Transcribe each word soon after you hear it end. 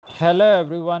Hello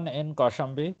everyone in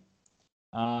Kaushambi.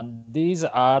 These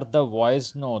are the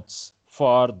voice notes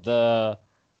for the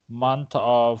month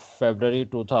of February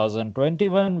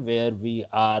 2021, where we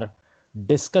are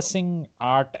discussing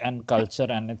art and culture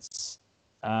and its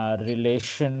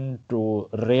relation to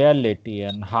reality,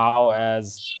 and how,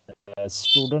 as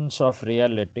students of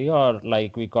reality, or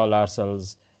like we call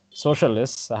ourselves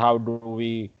socialists, how do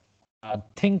we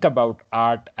think about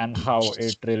art and how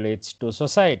it relates to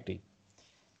society.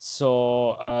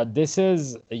 So this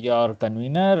is your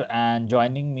convener, and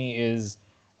joining me is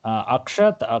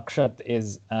Akshat. Akshat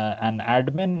is an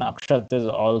admin. Akshat is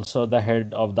also the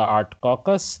head of the Art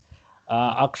Caucus.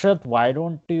 Akshat, why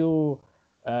don't you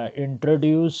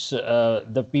introduce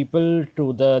the people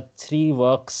to the three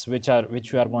works which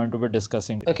we are going to be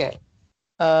discussing today? Okay.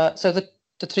 So the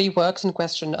three works in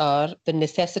question are The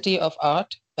Necessity of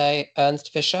Art by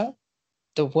Ernst Fischer,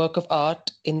 The Work of Art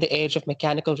in the Age of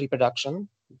Mechanical Reproduction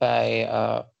by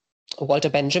Walter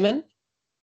Benjamin,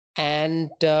 and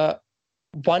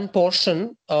one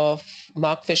portion of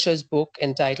Mark Fisher's book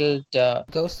entitled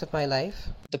Ghosts of My Life.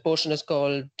 The portion is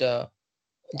called The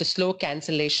Slow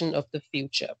Cancellation of the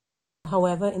Future.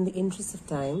 However, in the interest of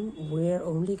time, we're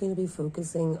only going to be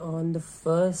focusing on the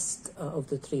first of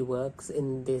the three works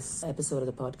in this episode of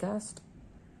the podcast,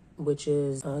 which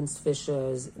is Ernst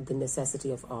Fischer's The Necessity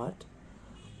of Art.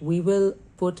 We will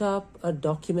put up a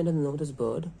document on the notice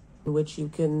board in which you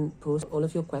can post all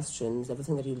of your questions,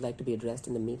 everything that you'd like to be addressed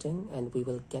in the meeting, and we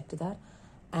will get to that.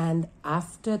 And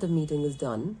after the meeting is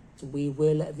done, we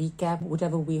will recap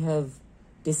whatever we have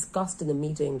discussed in the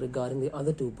meeting regarding the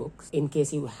other two books, in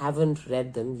case you haven't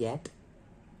read them yet,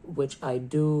 which I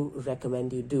do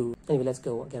recommend you do. Anyway, let's get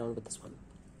on with this one.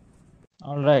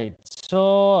 All right.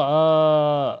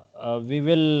 So we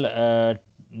will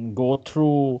go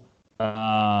through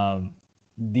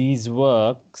these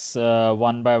works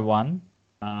one by one.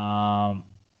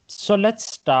 So let's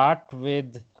start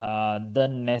with The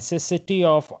Necessity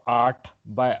of Art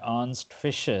by Ernst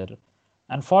Fischer.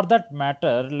 And for that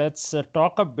matter, let's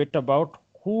talk a bit about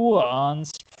who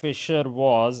Ernst Fischer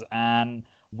was and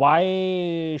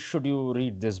why should you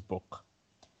read this book.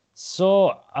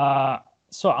 So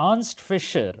Ernst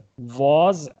Fischer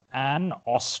was an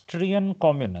Austrian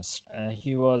communist.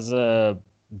 He was a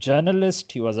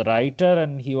journalist, he was a writer,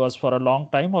 and he was for a long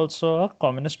time also a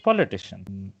communist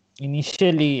politician.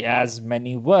 Initially, as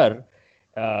many were,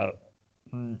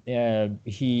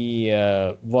 he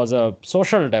was a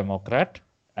social democrat,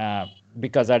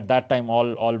 because at that time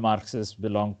all Marxists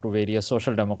belonged to various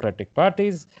social democratic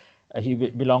parties. He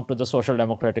belonged to the Social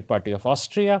Democratic Party of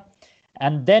Austria.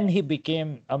 And then he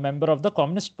became a member of the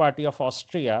Communist Party of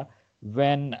Austria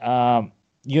when,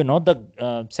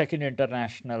 the Second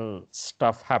International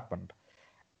stuff happened.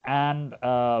 And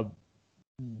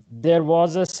there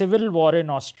was a civil war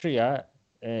in Austria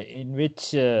in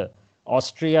which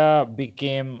Austria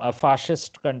became a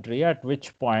fascist country, at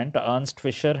which point Ernst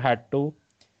Fischer had to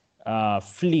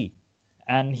flee.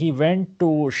 And he went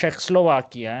to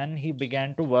Czechoslovakia and he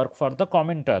began to work for the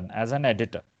Comintern as an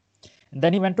editor. And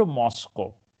then he went to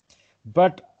Moscow.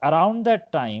 But around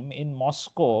that time in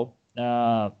Moscow,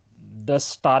 the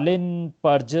Stalin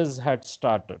purges had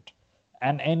started.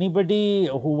 And anybody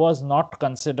who was not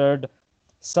considered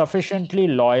sufficiently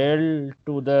loyal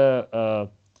to the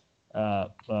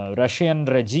Russian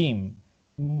regime,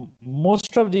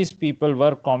 most of these people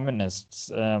were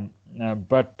communists,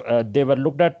 but they were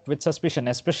looked at with suspicion,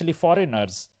 especially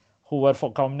foreigners who were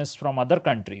communists from other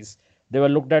countries. They were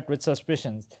looked at with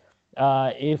suspicions.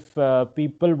 If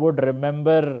people would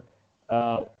remember,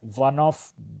 one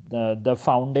of the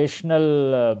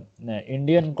foundational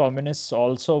Indian communists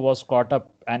also was caught up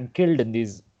and killed in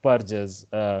these purges.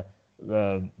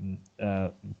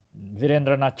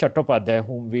 Virendranath Chattopadhyay,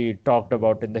 whom we talked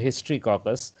about in the History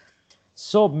Caucus.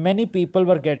 So many people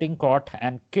were getting caught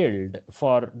and killed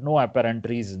for no apparent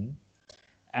reason.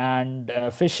 And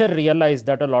Fischer realized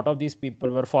that a lot of these people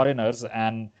were foreigners,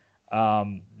 and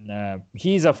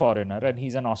he's a foreigner and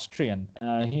he's an Austrian.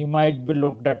 He might be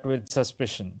looked at with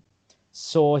suspicion.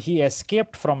 So he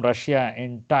escaped from Russia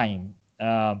in time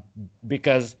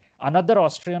because another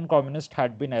Austrian communist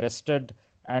had been arrested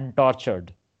and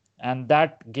tortured. And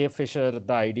that gave Fischer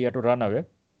the idea to run away.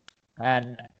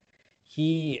 And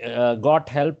he got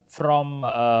help from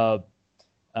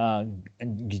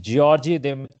Georgy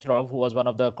Dimitrov, who was one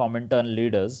of the Comintern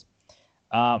leaders.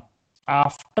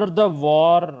 After the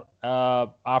war,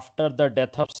 after the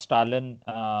death of Stalin,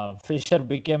 Fischer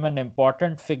became an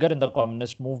important figure in the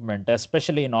communist movement,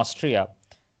 especially in Austria.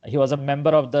 He was a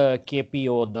member of the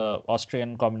KPO, the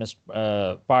Austrian Communist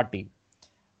Party.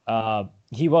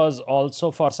 he was also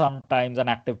for some times an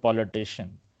active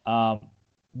politician.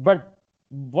 But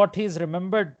what he's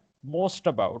remembered most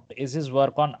about is his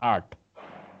work on art.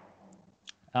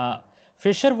 Uh,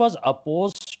 Fischer was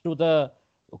opposed to the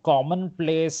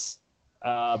commonplace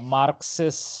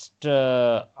Marxist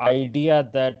idea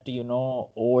that,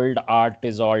 old art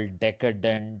is all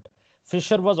decadent.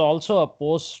 Fischer was also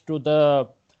opposed to the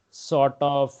sort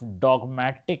of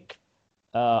dogmatic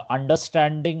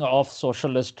understanding of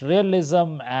socialist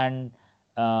realism and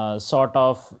sort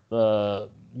of, the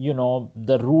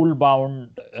rule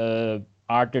bound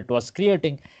art it was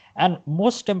creating. And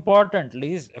most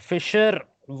importantly, Fischer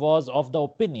was of the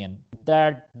opinion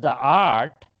that the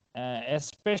art,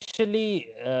 especially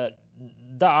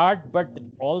the art, but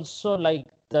also like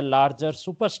the larger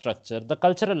superstructure, the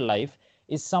cultural life,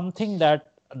 is something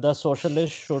that the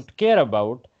socialists should care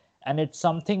about, and it's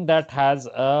something that has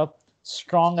a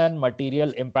strong and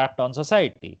material impact on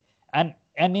society. And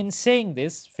in saying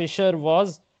this, Fischer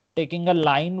was taking a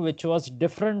line which was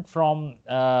different from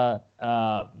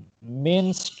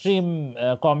mainstream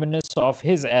communists of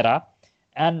his era,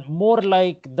 and more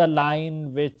like the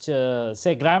line which,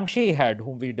 say, Gramsci had,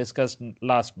 whom we discussed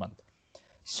last month.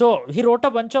 So he wrote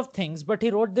a bunch of things, but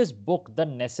he wrote this book, The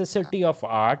Necessity of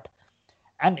Art,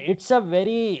 and it's a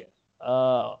very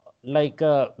like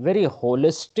a very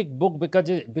holistic book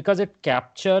because it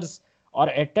captures or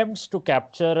attempts to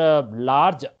capture a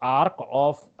large arc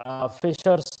of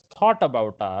Fisher's thought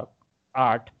about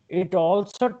art. It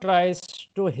also tries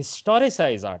to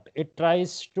historicize art. It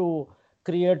tries to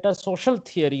create a social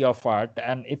theory of art,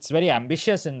 and it's very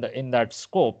ambitious in that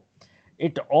scope.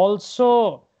 It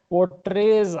also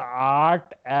portrays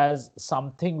art as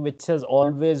something which has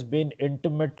always been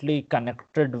intimately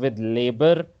connected with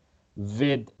labor,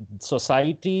 with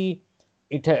society,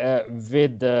 it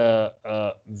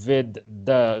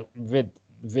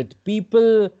with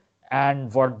people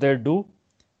and what they do,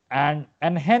 and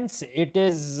hence uh, it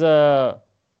is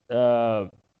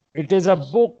a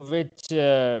book which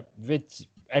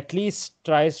at least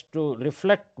tries to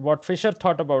reflect what Fisher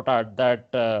thought about art,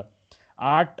 that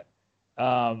art,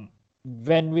 um,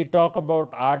 when we talk about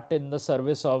art in the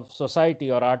service of society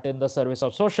or art in the service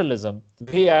of socialism,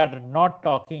 we are not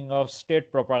talking of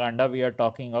state propaganda, we are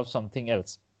talking of something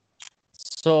else.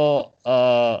 So,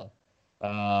 uh,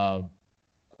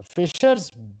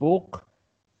 Fisher's book,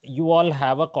 you all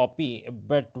have a copy,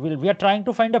 but we are trying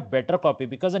to find a better copy,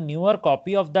 because a newer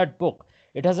copy of that book,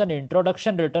 it has an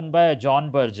introduction written by John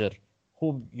Berger,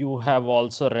 who you have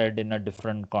also read in a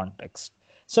different context.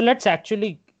 So let's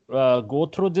actually go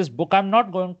through this book. I'm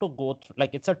not going to go through,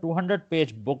 like, it's a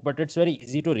 200-page book, but it's very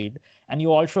easy to read, and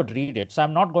you all should read it. So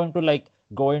I'm not going to like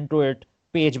go into it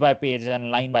page by page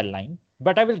and line by line,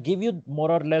 but I will give you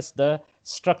more or less the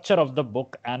structure of the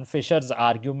book and Fisher's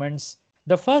arguments.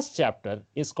 The first chapter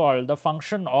is called The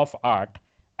Function of Art,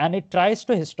 and it tries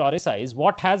to historicize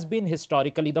what has been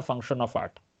historically the function of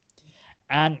art.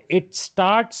 And it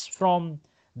starts from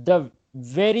the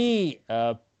very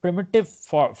primitive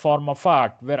form of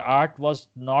art, where art was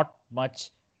not much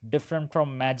different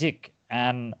from magic,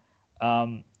 and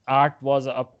art was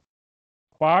a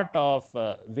part of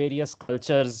various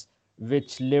cultures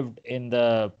which lived in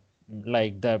the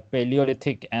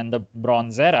Paleolithic and the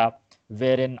Bronze era,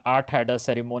 wherein art had a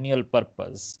ceremonial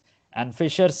purpose. And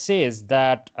Fisher says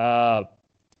that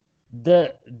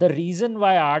the reason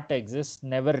why art exists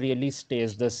never really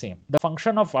stays the same. The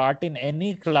function of art in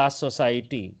any class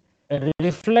society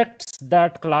reflects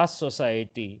that class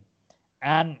society,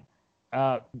 and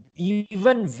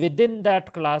even within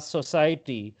that class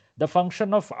society, the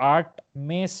function of art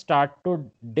may start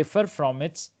to differ from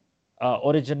its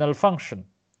original function.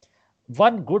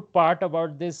 One good part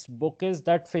about this book is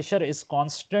that Fisher is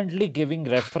constantly giving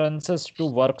references to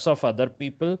works of other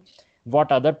people,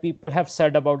 what other people have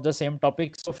said about the same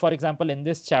topic. So, for example, in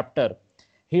this chapter,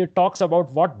 he talks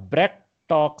about what Brecht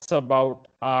talks about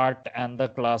art and the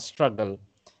class struggle,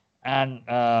 and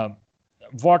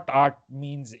what art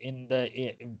means in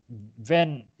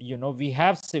when we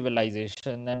have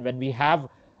civilization and when we have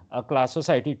a class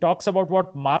society. He talks about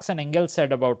what Marx and Engels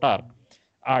said about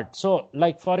art. So,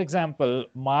 like, for example,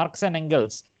 Marx and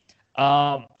Engels,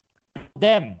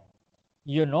 them,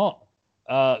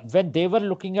 when they were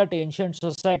looking at ancient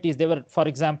societies, they were, for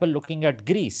example, looking at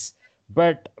Greece.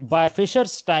 But by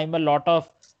Fisher's time, a lot of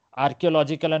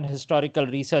archaeological and historical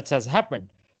research has happened.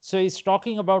 So he's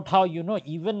talking about how,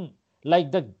 even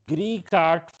like the Greek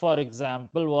art, for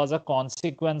example, was a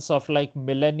consequence of like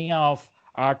millennia of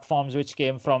art forms which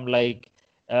came from like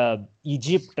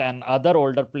Egypt and other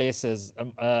older places,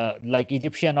 like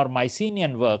Egyptian or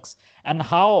Mycenaean works, and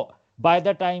how by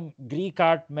the time Greek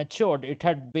art matured, it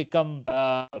had become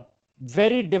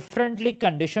very differently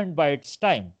conditioned by its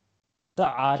time. The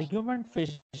argument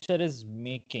Fischer is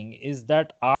making is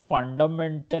that art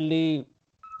fundamentally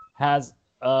has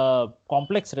a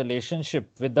complex relationship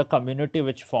with the community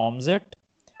which forms it.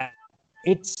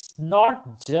 It's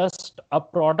not just a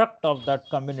product of that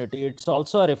community, it's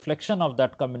also a reflection of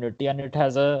that community, and it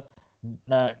has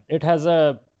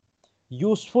a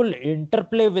useful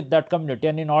interplay with that community.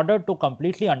 And in order to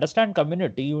completely understand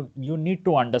community, you need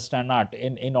to understand art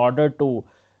in order to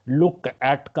look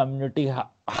at community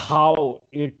how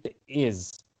it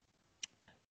is.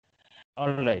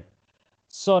 All right,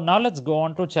 so now let's go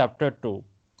on to chapter 2.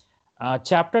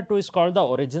 Chapter 2 is called The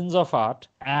Origins of Art.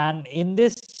 And in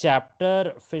this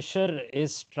chapter, Fischer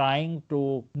is trying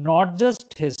to not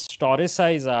just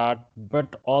historicize art,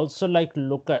 but also like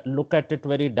look at it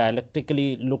very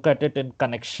dialectically, look at it in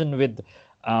connection with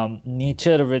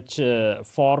nature which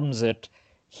forms it.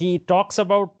 He talks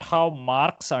about how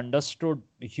Marx understood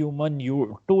human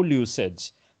tool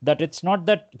usage, that it's not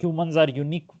that humans are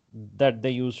unique that they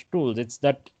use tools, it's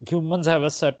that humans have a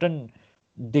certain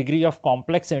degree of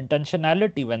complex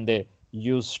intentionality when they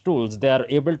use tools. They are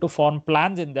able to form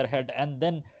plans in their head and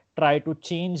then try to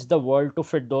change the world to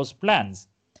fit those plans.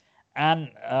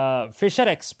 And Fischer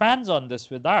expands on this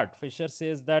with art. Fischer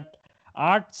says that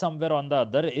art, somewhere on the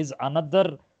other, is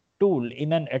another tool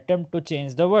in an attempt to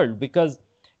change the world, because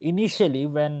initially,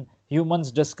 when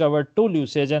humans discovered tool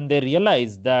usage and they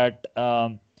realized that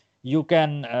you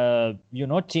can,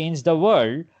 change the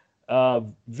world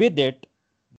with it,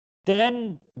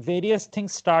 then various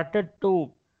things started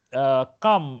to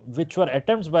come, which were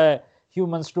attempts by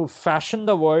humans to fashion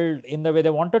the world in the way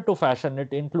they wanted to fashion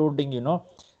it, including,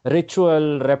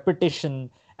 ritual, repetition,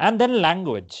 and then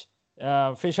language.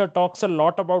 Fischer talks a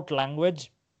lot about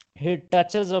language. He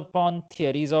touches upon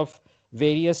theories of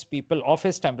various people of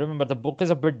his time. Remember, the book is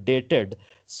a bit dated,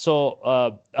 so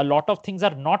a lot of things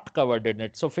are not covered in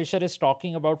it. So Fischer is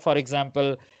talking about, for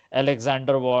example,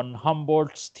 Alexander von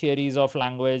Humboldt's theories of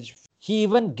language. He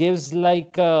even gives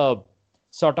like a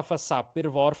sort of a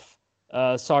Sapir-Whorf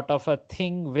sort of a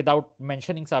thing without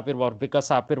mentioning Sapir-Whorf, because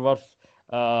Sapir-Whorf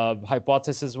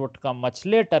hypothesis would come much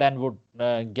later and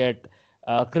would get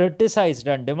criticized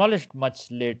and demolished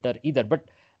much later either. But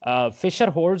Fischer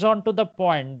holds on to the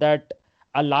point that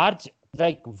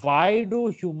why do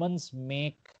humans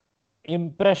make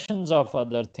impressions of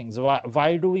other things?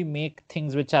 Why do we make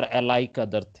things which are alike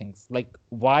other things? Like,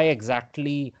 why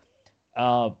exactly?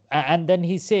 And then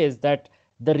he says that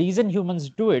the reason humans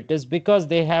do it is because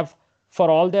they have, for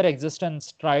all their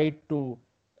existence, tried to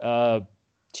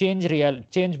change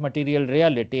material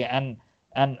reality, and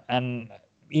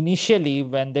initially,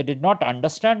 when they did not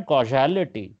understand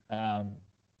causality, and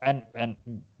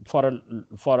for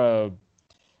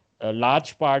a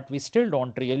large part, we still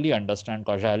don't really understand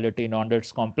causality in all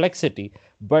its complexity.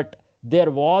 But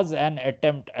there was an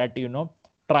attempt at,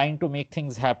 trying to make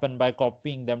things happen by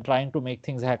copying them, trying to make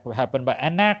things happen by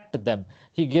enact them.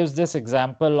 He gives this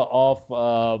example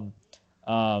of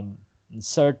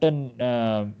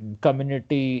certain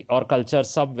community or culture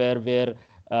somewhere where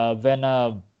when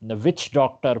a witch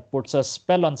doctor puts a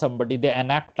spell on somebody, they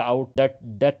enact out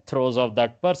that death throes of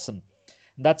that person.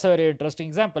 That's a very interesting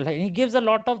example. He gives a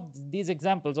lot of these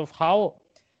examples of how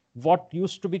what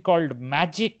used to be called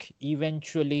magic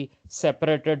eventually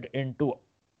separated into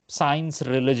science,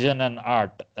 religion, and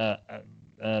art,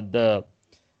 the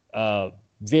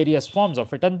various forms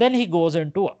of it. And then he goes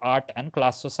into art and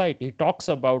class society. He talks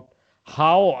about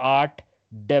how art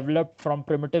developed from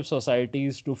primitive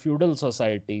societies to feudal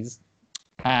societies.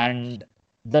 And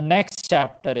the next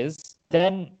chapter is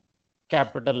then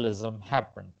capitalism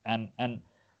happened. And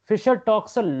Fischer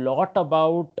talks a lot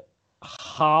about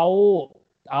how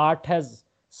art has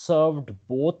served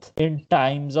both in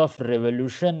times of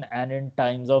revolution and in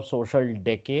times of social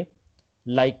decay.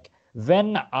 Like,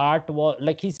 when art was,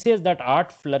 like, he says that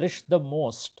art flourished the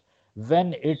most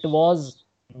when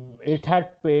it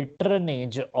had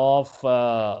patronage of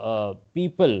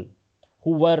people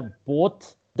who were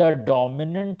both the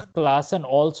dominant class, and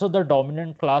also the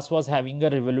dominant class was having a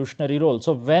revolutionary role.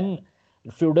 So when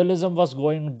feudalism was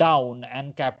going down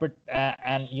and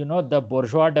the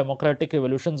bourgeois democratic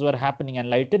revolutions were happening,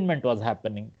 enlightenment was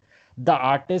happening, the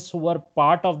artists who were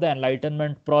part of the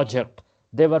enlightenment project,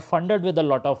 they were funded with a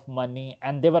lot of money,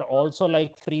 and they were also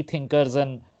like free thinkers,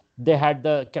 and they had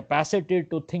the capacity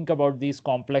to think about these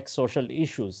complex social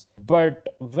issues.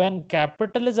 But when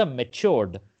capitalism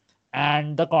matured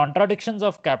and the contradictions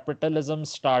of capitalism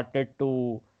started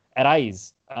to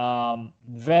arise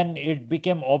when it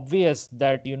became obvious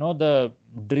that the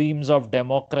dreams of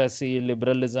democracy,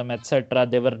 liberalism, etc.,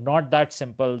 they were not that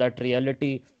simple. That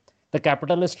reality, the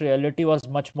capitalist reality, was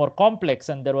much more complex,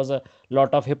 and there was a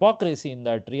lot of hypocrisy in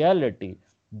that reality.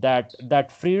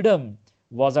 That freedom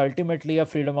was ultimately a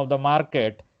freedom of the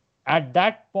market. At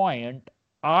that point,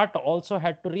 art also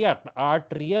had to react. Art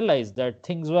realized that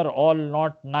things were all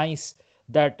not nice,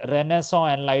 that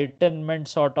Renaissance, Enlightenment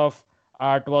sort of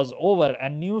art was over,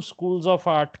 and new schools of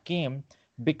art came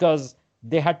because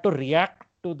they had to react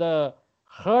to the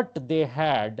hurt they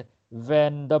had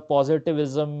when the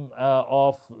positivism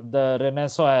of the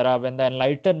Renaissance era, when the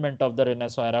Enlightenment of the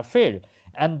Renaissance era failed.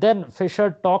 And then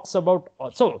Fischer talks about,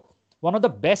 so one of the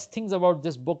best things about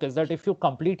this book is that if you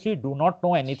completely do not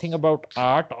know anything about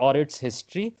art or its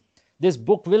history, this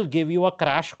book will give you a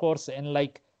crash course in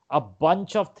like a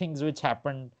bunch of things which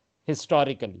happened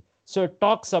historically. So it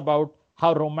talks about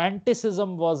how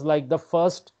romanticism was like the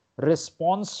first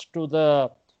response to the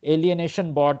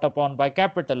alienation brought upon by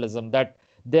capitalism, that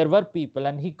there were people,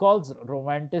 and he calls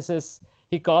romanticists,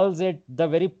 he calls it the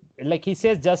very, like he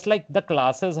says, just like the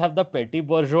classes have the petty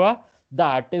bourgeois, the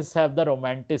artists have the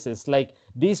romanticists, like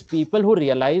these people who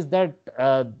realize that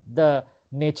the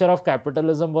nature of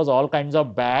capitalism was all kinds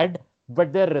of bad,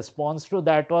 but their response to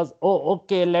that was, oh,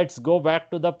 okay, let's go back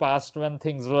to the past when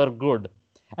things were good.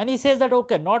 And he says that,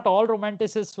 okay, not all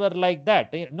romanticists were like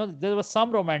that. There were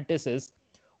some romanticists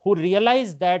who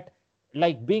realized that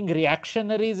like being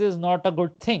reactionaries is not a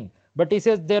good thing. But he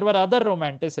says there were other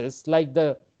romanticists, like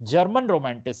the German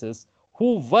romanticists,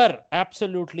 who were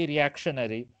absolutely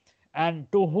reactionary,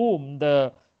 and to whom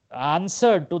the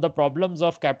answer to the problems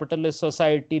of capitalist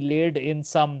society laid in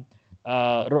some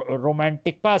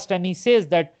romantic past. And he says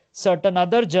that certain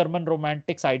other German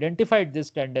romantics identified this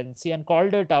tendency and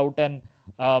called it out. And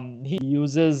he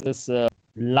uses this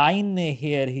line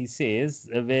here, he says,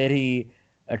 where he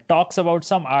talks about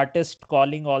some artist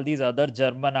calling all these other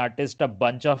German artists a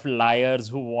bunch of liars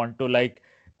who want to like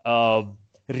uh,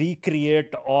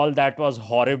 recreate all that was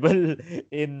horrible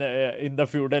in the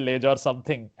feudal age or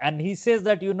something. And he says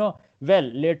that well,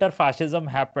 later fascism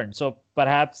happened, so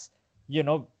perhaps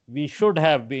we should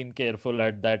have been careful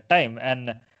at that time.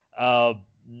 And uh,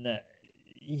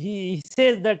 he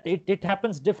says that it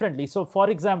happens differently. So, for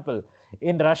example,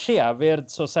 in Russia, where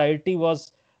society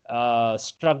was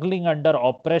struggling under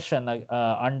oppression,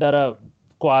 under a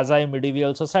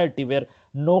quasi-medieval society where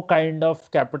no kind of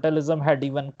capitalism had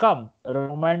even come,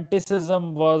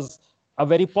 romanticism was a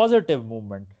very positive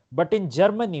movement. But in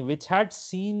Germany, which had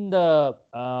seen the,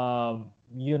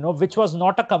 which was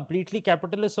not a completely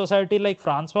capitalist society like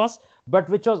France was, but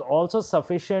which was also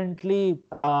sufficiently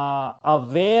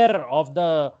aware of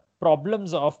the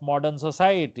problems of modern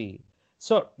society.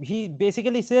 So he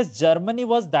basically says Germany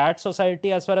was that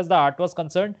society as far as the art was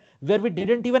concerned, where we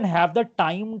didn't even have the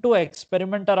time to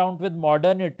experiment around with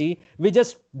modernity. We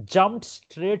just jumped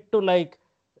straight to like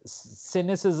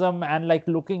cynicism and like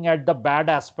looking at the bad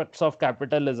aspects of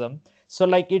capitalism. So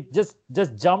like it just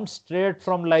jumped straight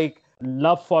from like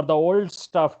love for the old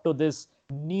stuff to this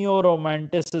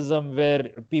neo-romanticism where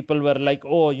people were like,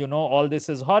 oh, all this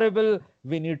is horrible,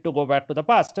 we need to go back to the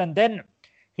past. And then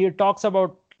he talks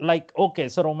about like, okay,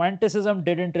 so romanticism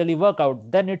didn't really work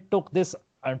out. Then it took this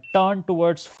turn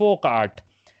towards folk art,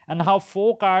 and how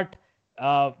folk art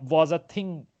was a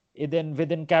thing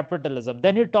within capitalism.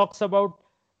 Then he talks about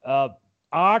uh,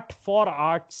 art for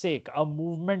art's sake, a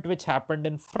movement which happened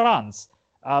in France,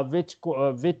 which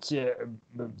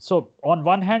so on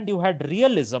one hand you had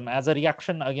realism as a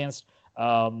reaction against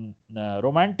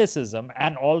romanticism,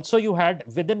 and also you had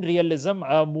within realism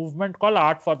a movement called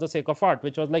art for the sake of art,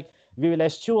 which was like, we will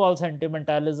eschew all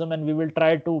sentimentalism and we will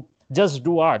try to just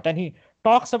do art. And he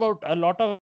talks about a lot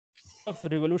of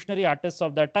revolutionary artists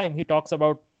of that time. He talks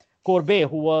about Courbet,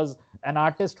 who was an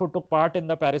artist who took part in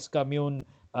the Paris Commune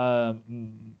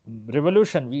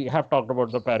revolution. We have talked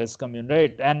about the Paris Commune,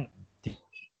 right? And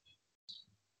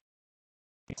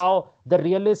how the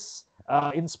realists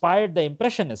inspired the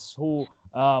impressionists, who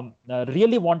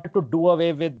really wanted to do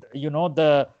away with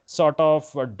the sort of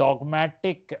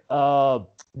dogmatic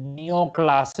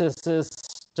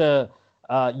neoclassicist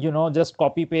just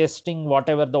copy pasting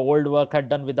whatever the old work had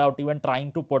done without even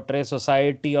trying to portray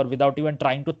society or without even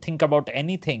trying to think about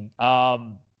anything.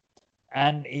 And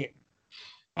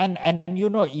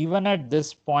even at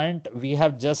this point we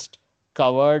have just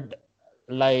covered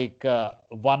like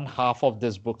one half of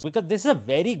this book, because this is a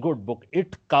very good book.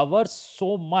 It covers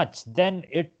so much. Then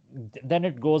it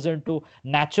goes into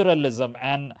naturalism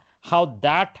and how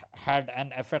that had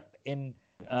an effect in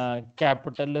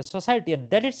capitalist society. And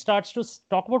then it starts to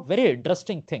talk about very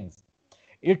interesting things.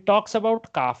 It talks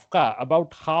about Kafka,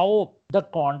 about how the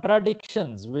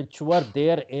contradictions which were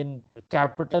there in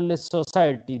capitalist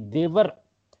society, they were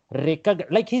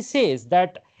recognized. Like he says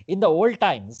that in the old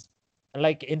times,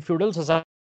 like in feudal society,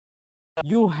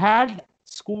 you had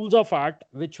schools of art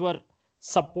which were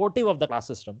supportive of the class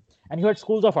system, and you had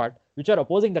schools of art which are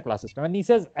opposing the class system. And he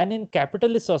says, and in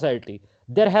capitalist society,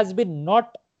 there has been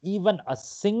not even a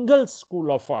single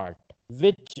school of art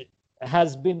which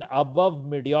has been above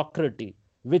mediocrity,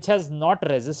 which has not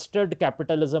resisted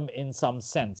capitalism in some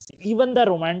sense. Even the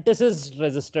romanticists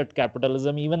resisted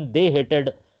capitalism, even they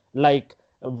hated like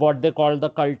what they call the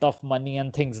cult of money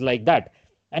and things like that.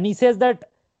 And he says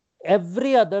that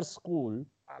every other school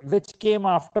which came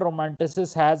after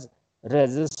romanticists has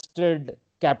resisted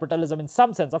capitalism in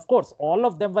some sense. Of course, all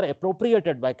of them were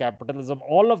appropriated by capitalism.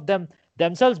 All of them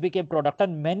themselves became product,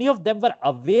 and many of them were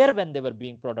aware when they were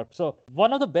being product. So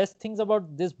one of the best things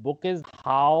about this book is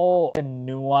how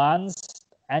nuanced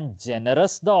and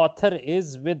generous the author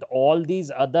is with all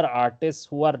these other artists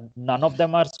who are, none of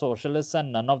them are socialists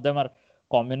and none of them are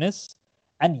communists,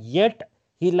 and yet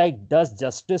he like does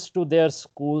justice to their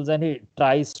schools, and he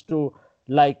tries to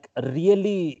like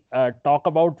really talk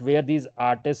about where these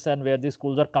artists and where these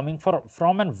schools are coming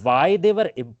from and why they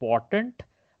were important,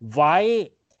 why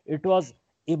it was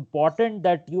important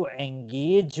that you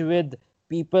engage with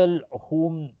people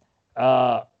whom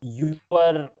you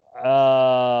were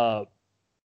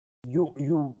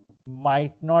you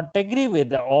might not agree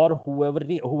with, or who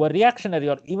were reactionary,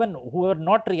 or even who were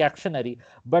not reactionary,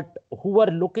 but who were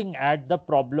looking at the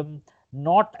problem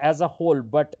not as a whole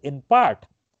but in part,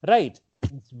 right?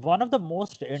 One of the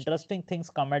most interesting things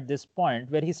come at this point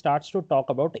where he starts to talk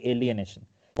about alienation.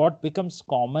 What becomes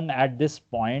common at this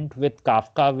point with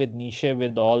Kafka, with Nietzsche,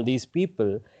 with all these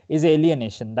people is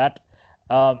alienation, that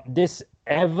this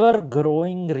ever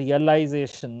growing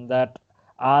realization that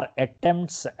our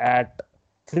attempts at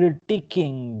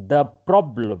critiquing the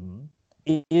problem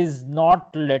is not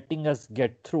letting us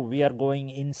get through. We are going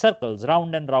in circles,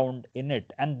 round and round in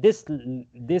it. And this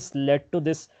led to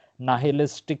this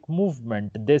nihilistic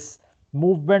movement, this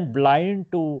movement blind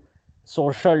to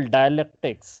social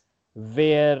dialectics,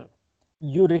 where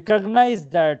you recognize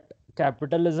that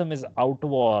capitalism is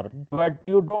outworn, but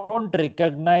you don't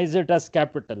recognize it as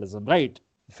capitalism, right?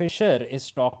 Fischer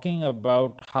is talking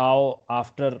about how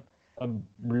after a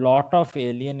lot of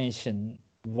alienation,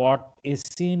 what is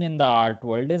seen in the art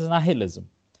world is nihilism.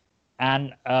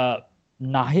 And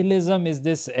nihilism is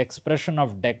this expression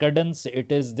of decadence.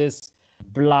 It is this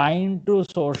blind to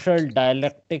social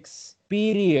dialectics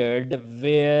period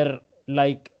where,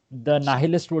 like, the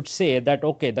nihilist would say that,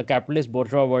 okay, the capitalist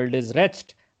bourgeois world is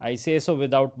wretched. I say so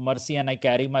without mercy, and I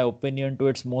carry my opinion to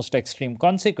its most extreme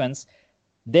consequence.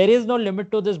 There is no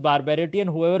limit to this barbarity, and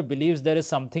whoever believes there is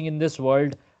something in this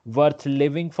world worth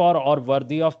living for or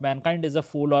worthy of mankind is a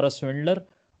fool or a swindler.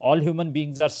 All human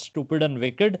beings are stupid and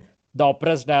wicked, the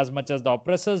oppressed as much as the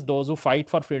oppressors, those who fight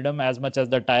for freedom as much as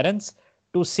the tyrants.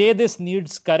 To say this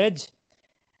needs courage.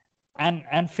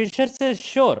 And Fischer says,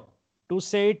 sure, to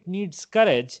say it needs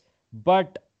courage,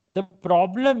 but the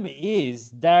problem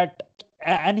is that,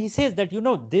 and he says that,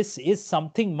 this is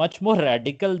something much more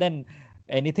radical than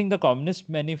anything the Communist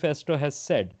Manifesto has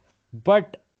said.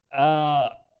 But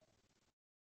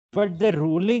the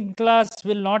ruling class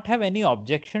will not have any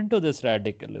objection to this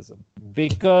radicalism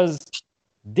because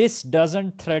this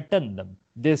doesn't threaten them.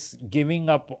 This giving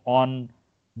up on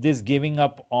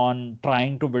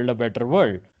trying to build a better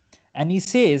world. And he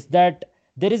says that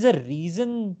there is a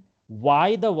reason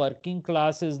why the working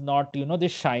class is not, the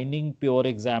shining pure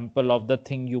example of the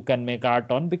thing you can make art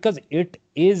on, because it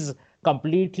is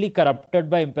completely corrupted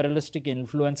by imperialistic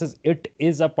influences. It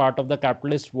is a part of the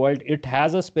capitalist world. It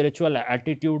has a spiritual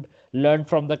attitude learned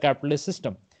from the capitalist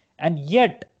system. And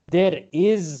yet there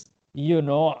is,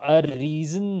 a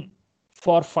reason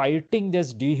for fighting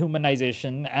this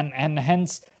dehumanization and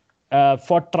hence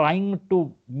for trying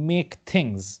to make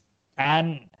things.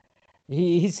 And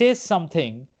he says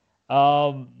something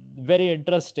very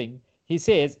interesting. He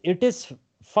says, it is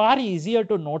far easier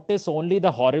to notice only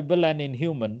the horrible and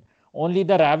inhuman, only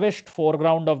the ravished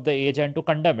foreground of the age, and to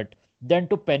condemn it, than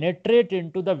to penetrate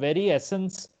into the very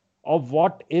essence of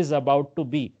what is about to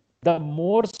be. The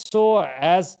more so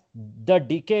as the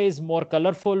decay is more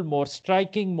colorful, more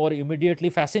striking, more immediately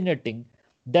fascinating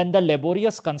than the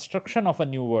laborious construction of a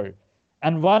new world.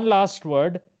 And one last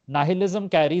word, nihilism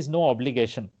carries no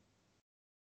obligation.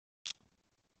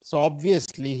 So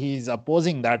obviously he's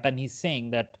opposing that, and he's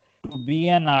saying that to be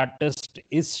an artist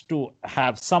is to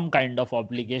have some kind of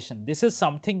obligation. This is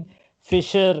something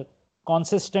Fischer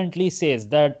consistently says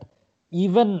that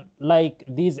even like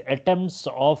these attempts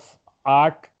of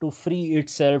art to free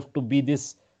itself to be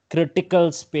this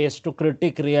critical space to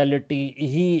critique reality,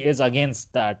 he is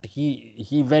against that.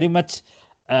 He very much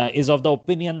is of the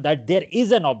opinion that there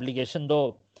is an obligation,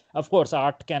 though of course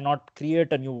art cannot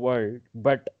create a new world,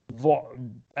 but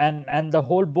and the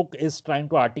whole book is trying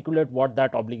to articulate what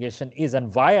that obligation is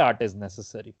and why art is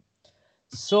necessary.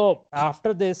 So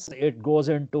after this, it goes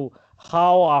into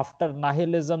how after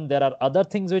nihilism, there are other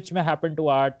things which may happen to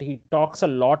art. He talks a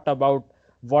lot about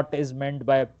what is meant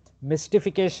by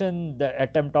mystification, the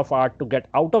attempt of art to get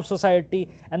out of society.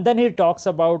 And then he talks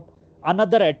about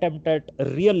another attempt at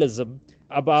realism,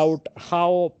 about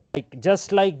how, like,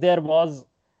 just like there was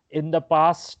in the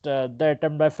past, the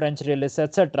attempt by French realists,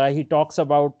 etc., he talks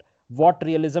about what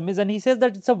realism is, and he says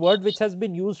that it's a word which has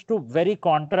been used to very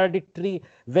contradictory,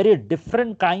 very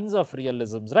different kinds of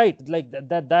realisms, right? Like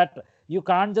that you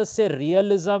can't just say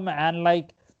realism and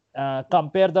like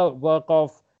compare the work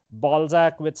of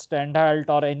Balzac with Stendhal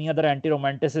or any other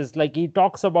anti-romanticist. Like he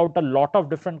talks about a lot of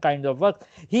different kinds of work.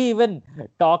 He even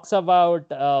talks about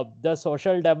the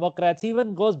social democrats. He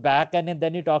even goes back and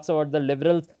then he talks about the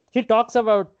liberals. He talks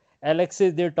about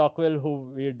Alexis de Tocqueville,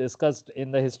 who we discussed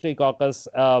in the History Caucus,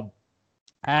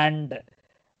 and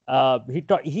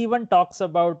he even talks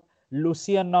about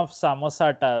Lucian of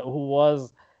Samosata, who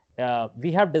was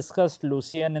we have discussed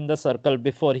Lucian in the circle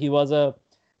before. He was a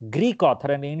Greek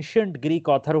author, an ancient Greek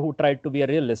author who tried to be a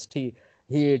realist.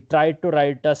 He tried to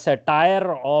write a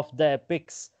satire of the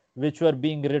epics which were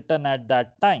being written at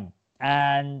that time,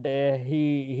 and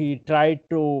he tried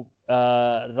to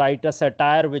write a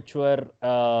satire which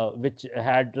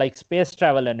had like space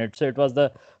travel in it. So it was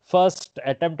the first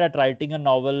attempt at writing a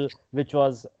novel which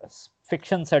was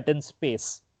fiction set in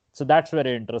space. So that's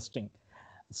very interesting.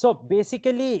 So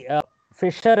basically,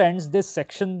 Fischer ends this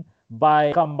section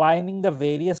by combining the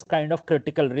various kind of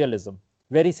critical realism,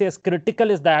 where he says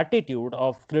critical is the attitude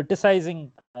of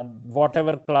criticizing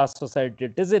whatever class society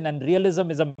it is in, and realism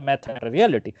is a method, a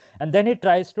reality. And then he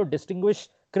tries to distinguish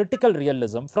critical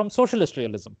realism from socialist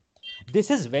realism. This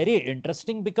is very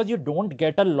interesting because you don't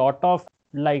get a lot of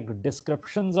like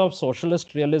descriptions of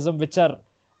socialist realism which are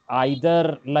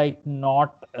either like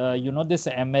not this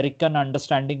American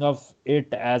understanding of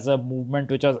it as a movement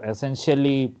which was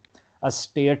essentially a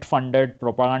state funded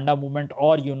propaganda movement,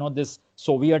 or this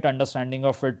Soviet understanding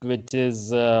of it which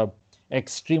is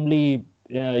extremely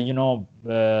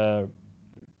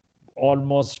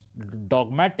almost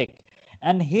dogmatic.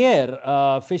 And here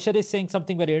Fischer is saying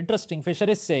something very interesting. Fischer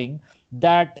is saying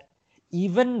that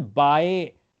even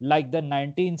by like the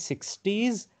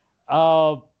 1960s,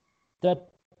 the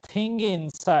thing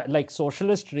inside like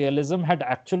socialist realism had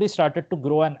actually started to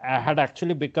grow and had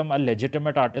actually become a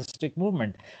legitimate artistic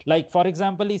movement. Like, for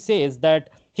example, he says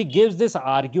that he gives this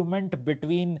argument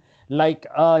between like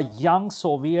a young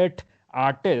Soviet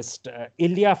artist,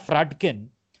 Ilya Fradkin,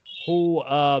 who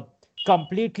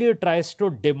completely tries to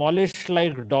demolish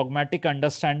like dogmatic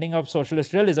understanding of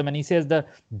socialist realism. And he says the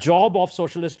job of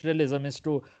socialist realism is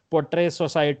to portray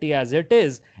society as it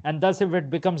is, and thus if it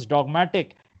becomes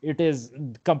dogmatic, it is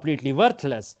completely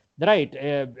worthless, right?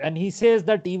 And he says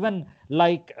that even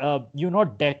like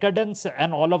decadence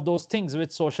and all of those things which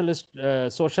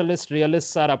socialist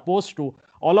realists are opposed to,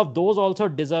 all of those also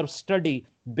deserve study,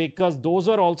 because those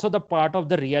are also the part of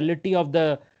the reality of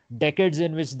the decades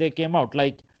in which they came out.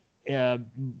 Like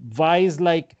why is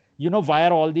like why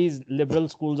are all these liberal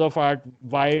schools of art,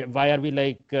 why are we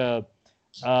like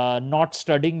not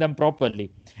studying them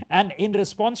properly? And in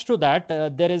response to that,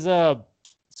 there is a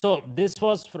so this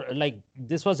was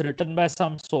written by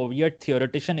some Soviet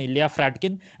theoretician Ilya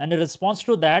Fradkin, and in response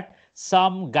to that,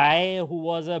 some guy who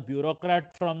was a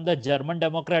bureaucrat from the German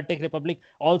Democratic Republic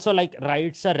also like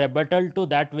writes a rebuttal to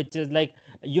that, which is like,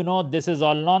 this is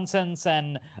all nonsense,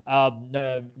 and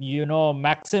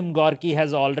Maxim Gorky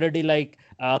has already like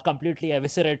completely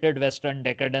eviscerated Western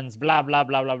decadence, blah blah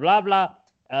blah blah blah blah.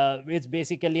 It's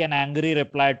basically an angry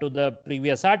reply to the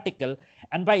previous article.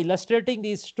 And by illustrating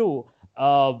these two,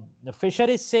 Fischer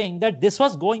is saying that this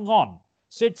was going on.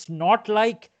 So it's not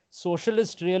like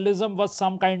socialist realism was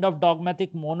some kind of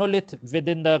dogmatic monolith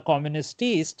within the communist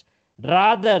East.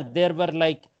 Rather, there were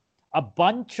like a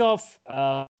bunch of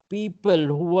people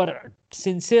who were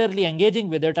sincerely engaging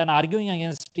with it and arguing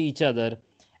against each other,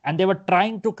 and they were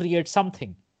trying to create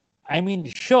something. I mean,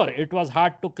 sure, it was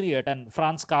hard to create, and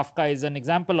Franz Kafka is an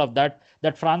example of that.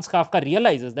 That Franz Kafka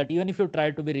realizes that even if you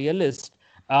try to be realist,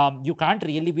 you can't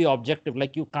really be objective.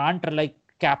 Like you can't like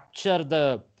capture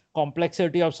the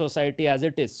complexity of society as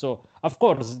it is. So of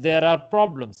course there are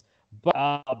problems,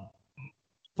 but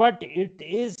but it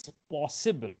is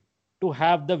possible to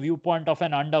have the viewpoint of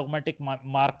an undogmatic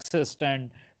Marxist and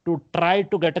to try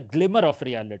to get a glimmer of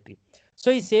reality.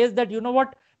 So he says that, you know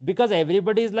what, because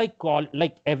everybody is like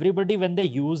everybody, when they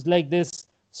use like this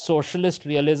socialist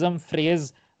realism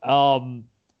phrase,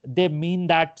 they mean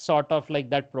that sort of like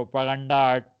that propaganda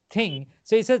art thing.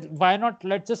 So he says, why not,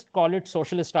 let's just call it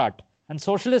socialist art. And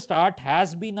socialist art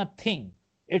has been a thing.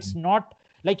 It's not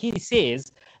like, he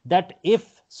says that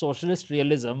if socialist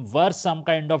realism were some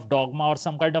kind of dogma or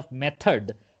some kind of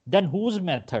method, then whose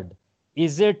method?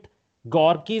 Is it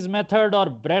Gorky's method or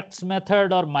Brecht's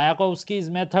method or Mayakovsky's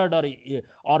method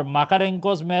or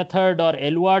Makarenko's method or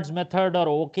Eluard's method or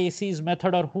OKC's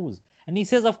method, or whose? And he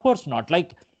says, of course not.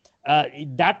 Like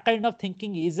that kind of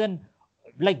thinking isn't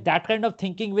like that kind of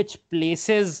thinking which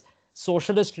places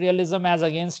socialist realism as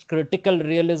against critical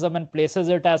realism and places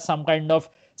it as some kind of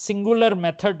singular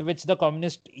method which the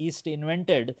communist East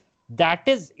invented. That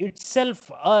is itself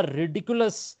a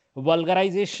ridiculous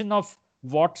vulgarization of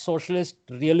what socialist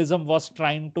realism was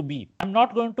trying to be. I'm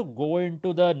not going to go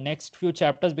into the next few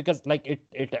chapters because like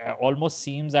it almost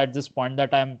seems at this point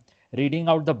that I'm reading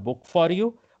out the book for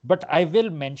you, but I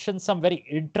will mention some very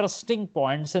interesting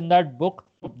points in that book.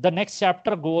 The next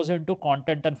chapter goes into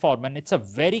content and form, and it's a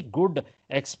very good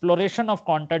exploration of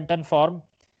content and form.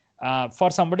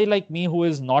 For somebody like me who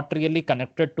is not really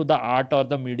connected to the art or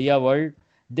the media world,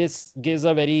 this gives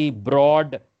a very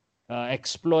broad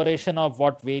exploration of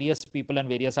what various people and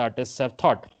various artists have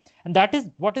thought. And that is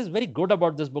what is very good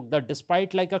about this book, that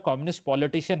despite like a communist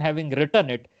politician having written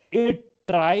it, it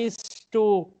tries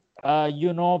to,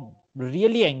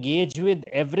 really engage with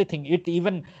everything. It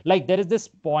even like there is this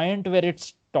point where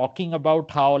it's talking about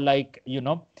how like,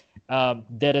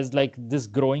 there is like this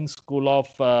growing school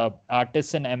of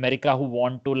artists in America who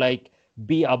want to like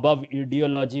be above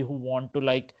ideology, who want to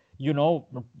like,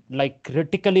 like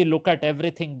critically look at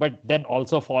everything, but then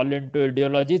also fall into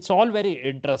ideology. It's all very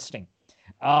interesting.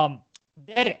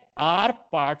 There are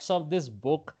parts of this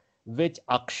book which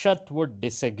Akshat would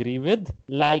disagree with.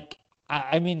 Like,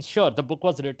 I mean, sure, the book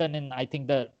was written in, I think,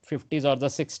 the 50s or the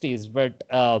 60s, but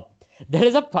there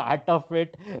is a part of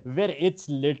it where it's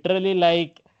literally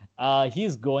like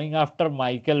he's going after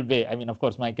Michael Bay. I mean, of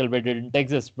course, Michael Bay didn't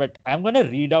exist, but I'm going to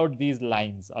read out these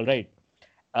lines. All right.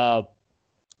 Uh,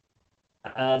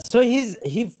 so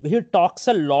he talks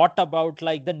a lot about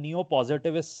like the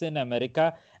neo-positivists in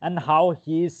America and how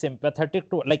he is sympathetic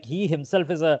to, like, he himself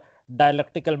is a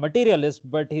dialectical materialist,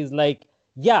 but he's like,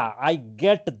 yeah, I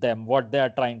get them what they are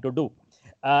trying to do.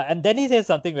 And then he says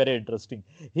something very interesting.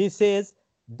 He says,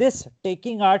 this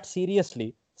taking art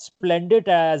seriously, splendid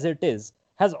as it is,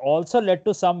 has also led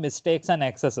to some mistakes and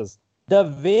excesses.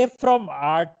 The way from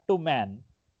art to man,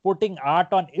 putting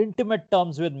art on intimate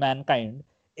terms with mankind,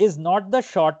 is not the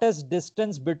shortest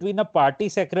distance between a party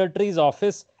secretary's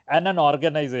office and an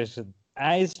organization.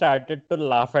 I started to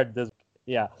laugh at this.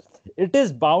 Yeah. It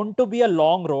is bound to be a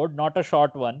long road, not a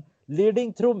short one,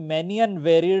 leading through many and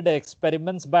varied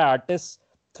experiments by artists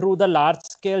through the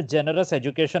large-scale generous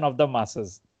education of the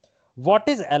masses. What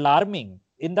is alarming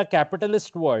in the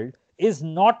capitalist world is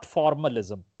not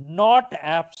formalism, not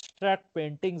abstract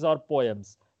paintings or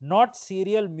poems, not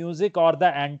serial music or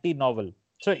the anti-novel.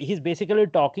 So he's basically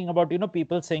talking about,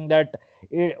 people saying that,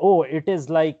 it is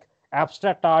like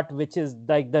abstract art, which is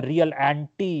like the real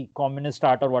anti-communist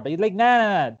art or what. He's like,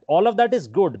 nah, all of that is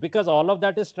good because all of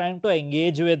that is trying to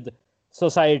engage with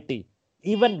society.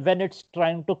 Even when it's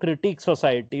trying to critique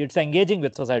society, it's engaging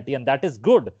with society, and that is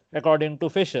good, according to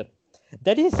Fischer.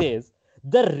 Then he says,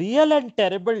 the real and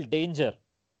terrible danger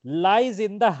lies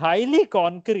in the highly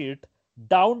concrete,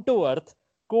 down to earth,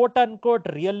 quote unquote,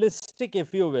 realistic,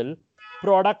 if you will,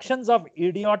 productions of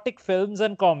idiotic films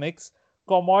and comics,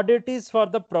 commodities for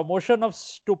the promotion of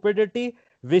stupidity,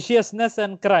 viciousness,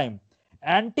 and crime.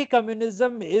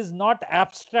 Anti-communism is not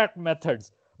abstract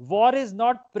methods. War is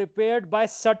not prepared by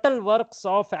subtle works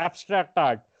of abstract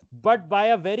art, but by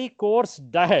a very coarse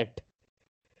diet.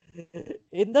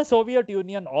 In the Soviet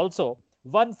Union also,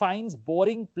 one finds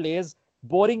boring plays,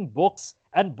 boring books,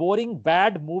 and boring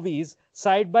bad movies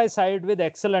side by side with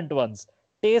excellent ones.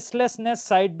 Tastelessness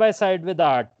side by side with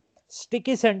art.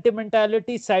 Sticky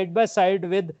sentimentality side by side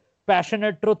with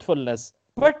passionate truthfulness.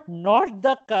 But not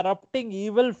the corrupting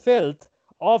evil filth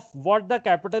of what the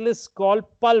capitalists call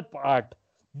pulp art.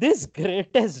 This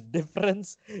greatest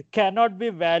difference cannot be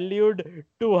valued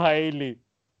too highly.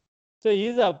 So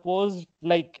he's opposed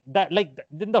like that, like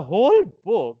in the whole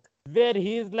book where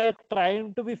he's like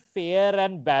trying to be fair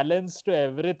and balanced to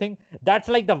everything. That's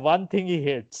like the one thing he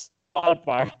hates. All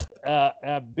part.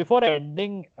 Before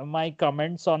ending my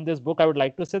comments on this book, I would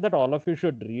like to say that all of you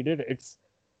should read it. It's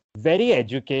very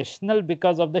educational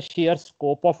because of the sheer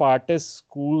scope of artists,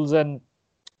 schools, and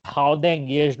how they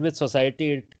engaged with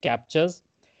society it captures.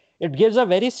 It gives a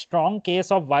very strong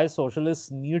case of why socialists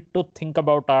need to think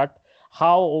about art,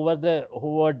 how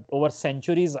over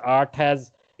centuries art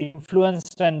has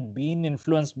influenced and been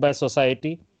influenced by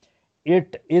society.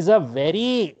 It is a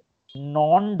very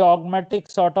non-dogmatic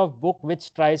sort of book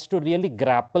which tries to really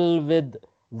grapple with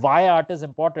why art is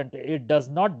important. It does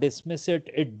not dismiss it.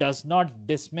 It does not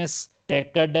dismiss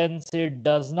decadence. It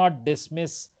does not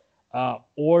dismiss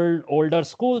older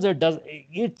schools. It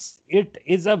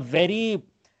is a very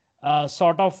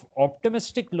sort of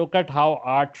optimistic look at how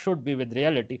art should be with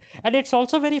reality. And it's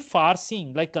also very far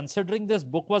seeing, like considering this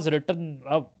book was written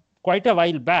quite a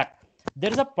while back.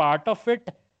 There is a part of it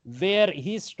where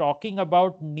he's talking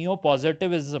about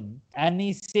neo-positivism, and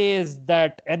he says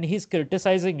that, and he's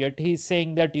criticizing it. He's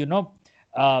saying that,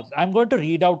 I'm going to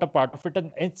read out a part of it,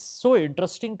 and it's so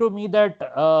interesting to me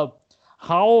that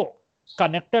how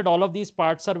connected all of these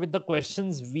parts are with the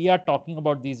questions we are talking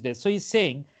about these days. So he's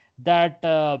saying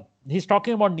that he's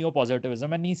talking about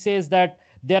neo-positivism, and he says that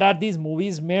there are these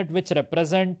movies made which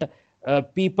represent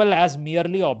people as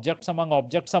merely objects among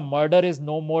objects. A murder is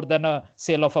no more than a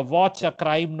sale of a watch, a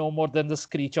crime no more than the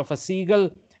screech of a seagull,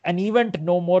 an event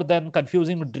no more than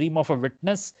confusing dream of a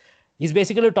witness. He's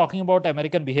basically talking about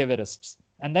American behaviorists.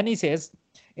 And then he says,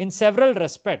 in several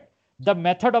respects, the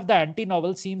method of the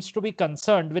anti-novel seems to be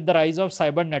concerned with the rise of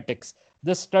cybernetics,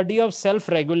 the study of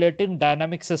self-regulating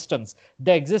dynamic systems.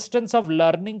 The existence of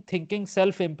learning, thinking,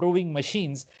 self-improving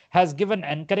machines has given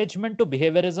encouragement to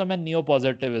behaviorism and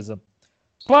neo-positivism.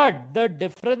 But the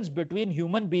difference between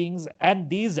human beings and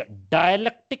these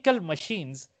dialectical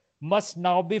machines must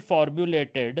now be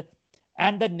formulated,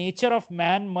 and the nature of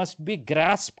man must be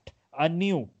grasped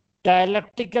anew.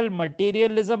 Dialectical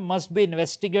materialism must be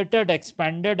investigated,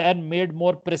 expanded, and made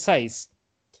more precise.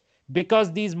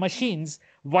 Because these machines,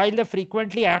 while they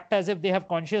frequently act as if they have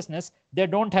consciousness, they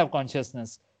don't have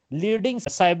consciousness. Leading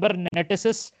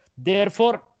cyberneticists,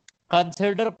 therefore,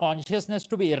 consider consciousness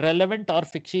to be irrelevant or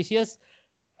fictitious,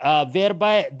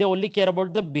 whereby they only care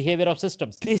about the behavior of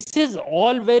systems. This is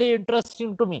all very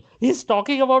interesting to me. He's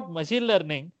talking about machine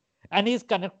learning and he's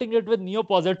connecting it with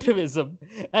neo-positivism,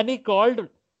 and he called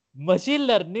machine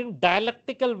learning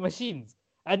dialectical machines.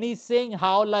 And he's saying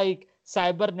how, like,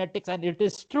 cybernetics, and it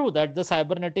is true that the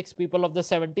cybernetics people of the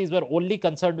 70s were only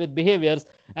concerned with behaviors,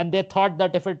 and they thought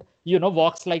that if it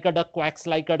walks like a duck, quacks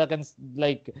like a duck, and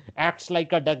like acts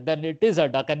like a duck, then it is a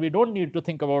duck, and we don't need to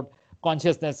think about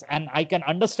consciousness. And I can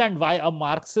understand why a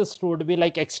Marxist would be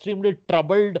like extremely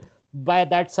troubled by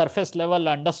that surface level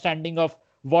understanding of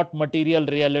what material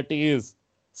reality is.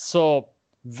 So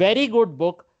very good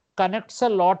book, connects a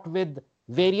lot with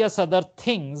various other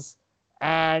things,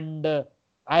 and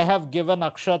I have given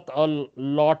Akshat a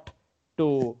lot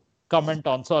to comment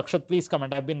on. So Akshat, please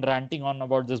comment. I've been ranting on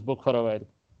about this book for a while.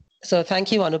 So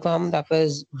thank you, Anupam. That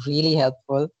was really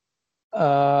helpful.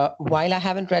 While I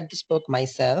haven't read this book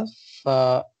myself,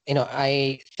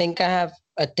 I think I have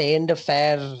attained a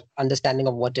fair understanding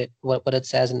of what it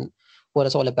says and what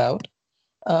it's all about.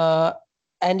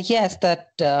 And yes, that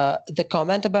the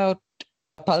comment about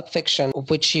Pulp Fiction,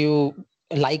 which you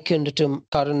likened to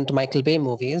current Michael Bay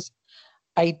movies,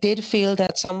 I did feel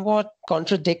that somewhat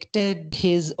contradicted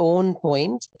his own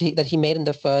points that he made in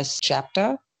the first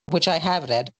chapter, which I have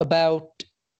read, about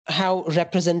how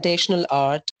representational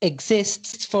art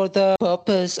exists for the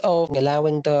purpose of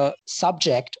allowing the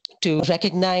subject to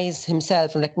recognize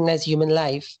himself and recognize human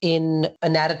life in a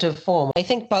narrative form. I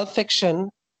think Pulp Fiction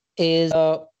is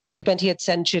a 20th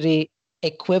century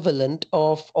equivalent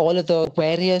of all of the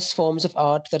various forms of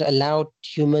art that allowed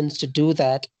humans to do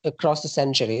that across the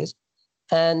centuries.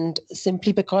 And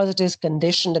simply because it is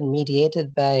conditioned and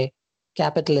mediated by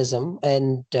capitalism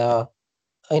and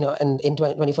and in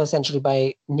 21st century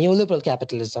by neoliberal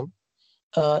capitalism,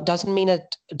 doesn't mean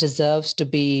it deserves to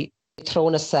be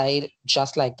thrown aside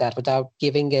just like that without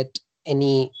giving it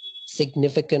any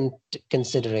significant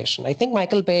consideration. I think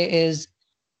Michael Bay is,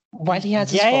 while he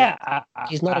has his faults,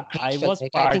 he's not a great I was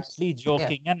filmmaker. partly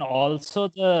joking, and also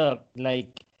the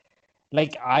like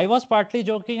I was partly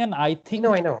joking, and I think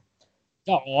I know.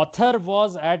 the author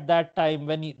was at that time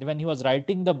when he was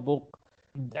writing the book.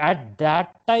 At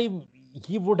that time,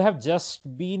 he would have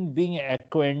just been being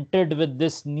acquainted with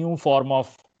this new form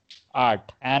of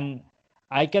art, and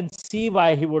I can see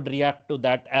why he would react to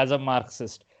that as a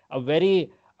Marxist, a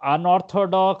very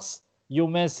unorthodox, you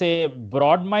may say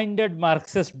broad-minded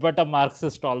Marxist, but a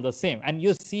Marxist all the same. And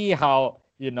you see how,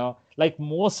 like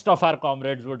most of our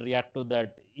comrades would react to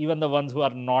that, even the ones who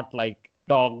are not like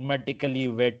dogmatically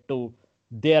wed to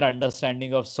their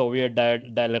understanding of Soviet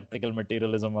dialectical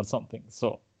materialism or something.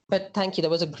 So, But thank you. That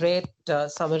was a great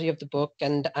summary of the book,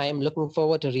 and I am looking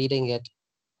forward to reading it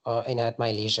at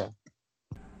my leisure.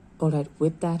 All right,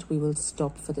 with that, we will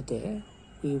stop for the day.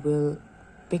 We will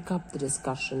pick up the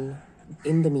discussion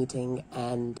in the meeting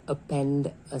and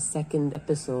append a second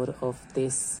episode of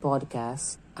this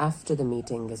podcast after the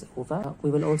meeting is over.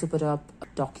 We will also put up a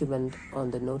document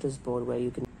on the notice board where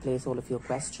you can place all of your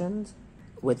questions.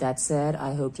 With that said,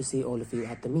 I hope to see all of you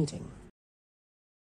at the meeting.